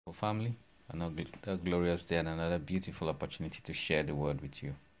Family, another glorious day and another beautiful opportunity to share the word with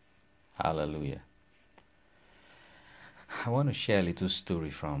you. Hallelujah. I want to share a little story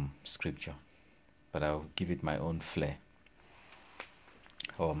from scripture, but I'll give it my own flair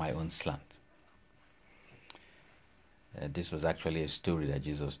or my own slant. This was actually a story that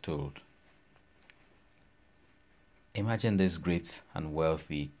Jesus told. Imagine this great and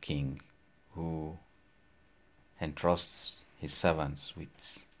wealthy king who entrusts his servants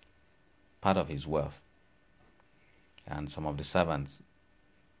with part of his wealth, and some of the servants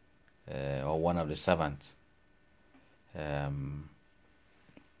or one of the servants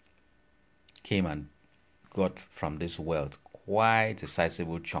came and got from this wealth quite a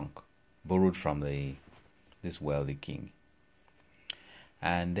sizable chunk borrowed from this wealthy king,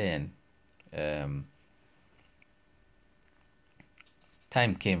 and then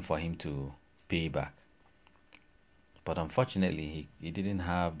time came for him to pay back. But unfortunately, he didn't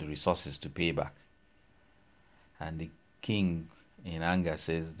have the resources to pay back. And the king, in anger,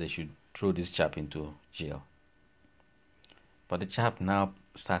 says they should throw this chap into jail. But the chap now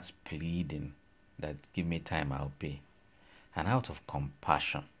starts pleading that, give me time, I'll pay. And out of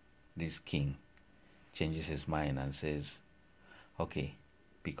compassion, this king changes his mind and says, okay,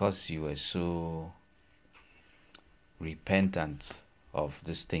 because you were so repentant of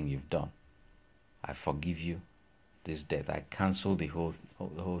this thing you've done, I forgive you this debt. I cancel the whole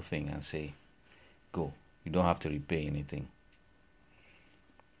thing and say, go, you don't have to repay anything.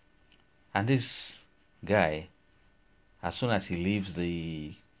 And this guy, as soon as he leaves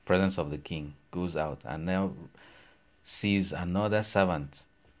the presence of the king, goes out and now sees another servant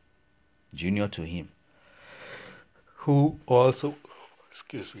junior to him, who also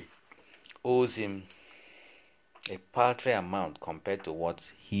owes him a paltry amount compared to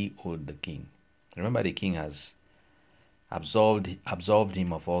what he owed the king. Remember, the king has absolved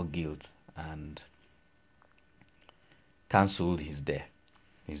him of all guilt and cancelled his debt.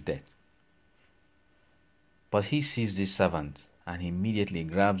 But he sees this servant and he immediately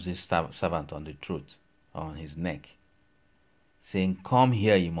grabs this servant on the throat, on his neck, saying, come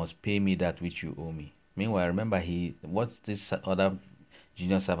here, you must pay me that which you owe me. Meanwhile, remember, what this other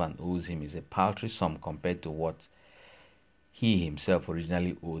junior servant owes him is a paltry sum compared to what he himself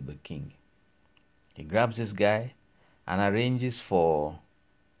originally owed the king. He grabs this guy and arranges for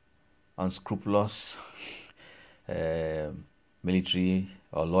unscrupulous military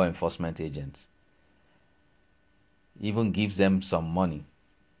or law enforcement agents. Even gives them some money,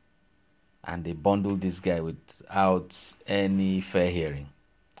 and they bundle this guy without any fair hearing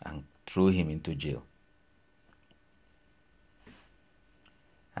and throw him into jail.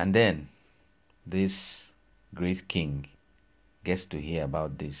 And then this great king gets to hear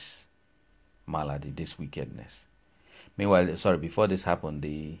about this malady, this wickedness. Meanwhile, before this happened,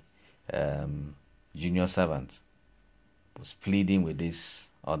 the junior servant was pleading with this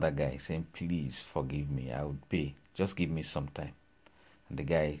other guy, saying, please forgive me, I would pay, just give me some time. And the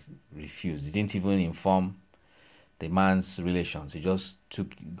guy refused. He didn't even inform the man's relations. He just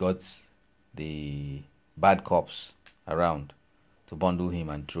got the bad cops around to bundle him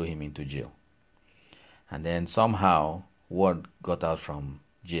and throw him into jail. And then somehow word got out from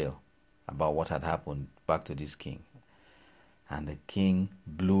jail about what had happened back to this king. And the king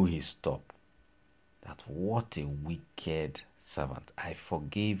blew his top. That what a wicked servant. I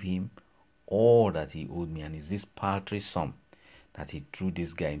forgave him all that he owed me, and it's this paltry sum that he threw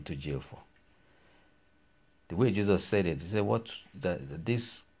this guy into jail for. The way Jesus said it, he said,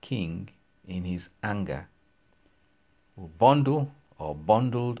 this king, in his anger,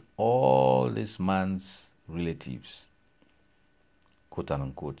 bundled all this man's relatives, quote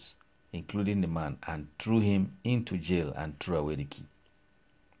unquote, including the man, and threw him into jail and threw away the key.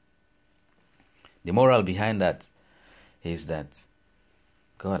 The moral behind that is that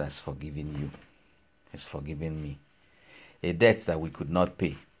God has forgiven you. He's forgiven me. A debt that we could not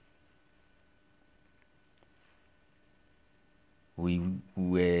pay. We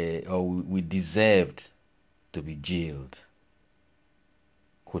deserved to be jailed,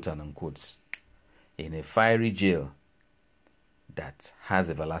 quote unquote, in a fiery jail that has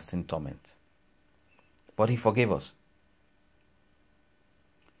everlasting torment. But he forgave us.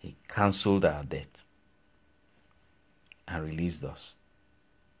 He cancelled our debt and released us.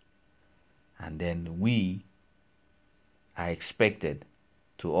 And then we are expected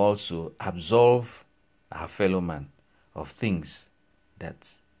to also absolve our fellow man of things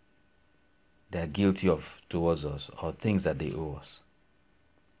that they are guilty of towards us, or things that they owe us.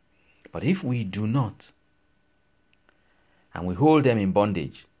 But if we do not, and we hold them in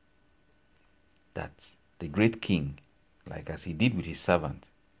bondage, that the great king, like as he did with his servant,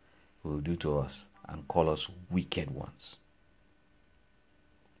 will do to us and call us wicked ones.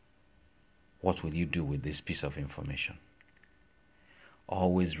 What will you do with this piece of information?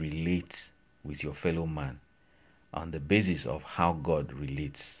 Always relate with your fellow man on the basis of how God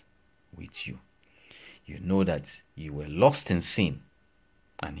relates with you. You know that you were lost in sin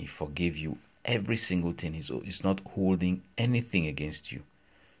and He forgave you every single thing. He's not holding anything against you.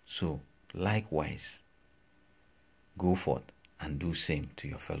 So, likewise, go forth and do same to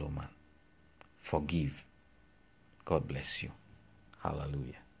your fellow man. Forgive. God bless you.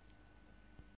 Hallelujah.